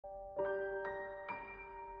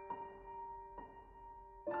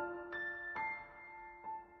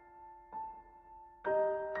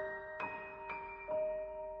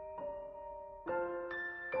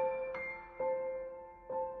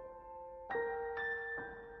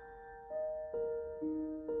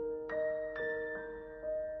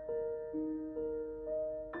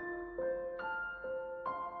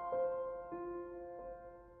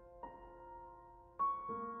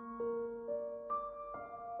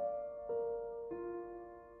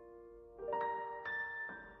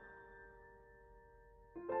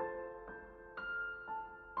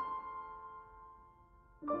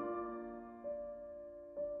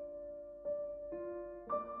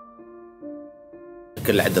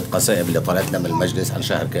كل عدة قسائم اللي طلعت لنا من المجلس عن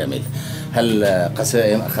شهر كامل.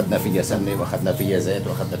 هالقسائم أخذنا فيها سمنة وأخذنا فيها زيت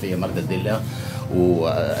وأخذنا فيها مردة دلة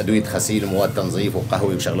وأدوية غسيل ومواد تنظيف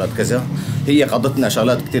وقهوة وشغلات كذا. هي قضتنا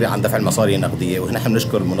شغلات كثيرة عن دفع المصاري النقدية، ونحن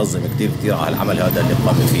بنشكر المنظم كثير على العمل هذا اللي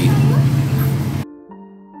قام فيه.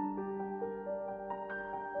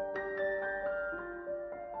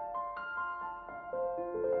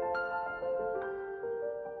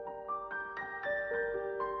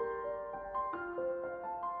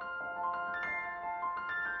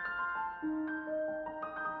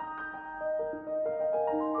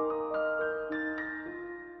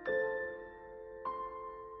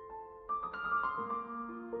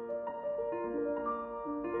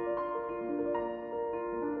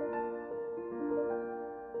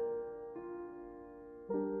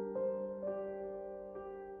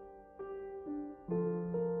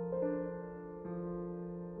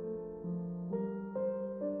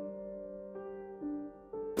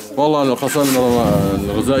 والله الخسائر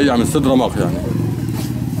الغذائية عم تصير رمق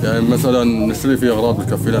يعني مثلا نشتري فيه أغراض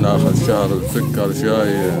بتكفي لنا آخر الشهر، سكر،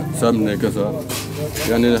 شاي، سمنة، كذا،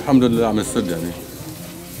 يعني الحمد لله عم تصير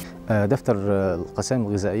يعني. دفتر القسائم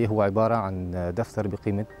الغذائية هو عبارة عن دفتر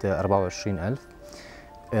بقيمة 24,000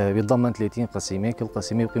 بيتضمن 30 قسيمة، كل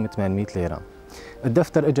قسيمة بقيمة 800 ليرة.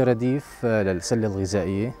 الدفتر اجى رديف للسلة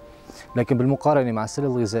الغذائية، لكن بالمقارنة مع السلة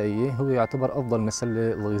الغذائية هو يعتبر أفضل من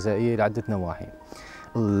السلة الغذائية لعدة نواحي.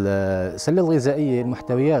 السلة الغذائية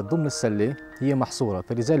المحتويات ضمن السلة هي محصورة،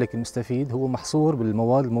 فلذلك المستفيد هو محصور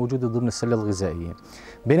بالمواد الموجودة ضمن السلة الغذائية.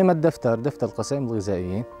 بينما دفتر القسائم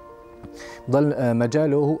الغذائية ضل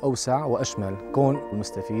مجاله هو أوسع وأشمل، كون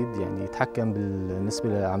المستفيد يعني يتحكم بالنسبة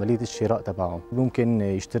لعملية الشراء تبعه، ممكن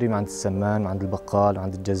يشتري من عند السمان، من عند البقال، من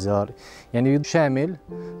عند الجزار، يعني شامل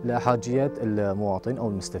لحاجيات المواطن أو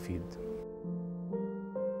المستفيد.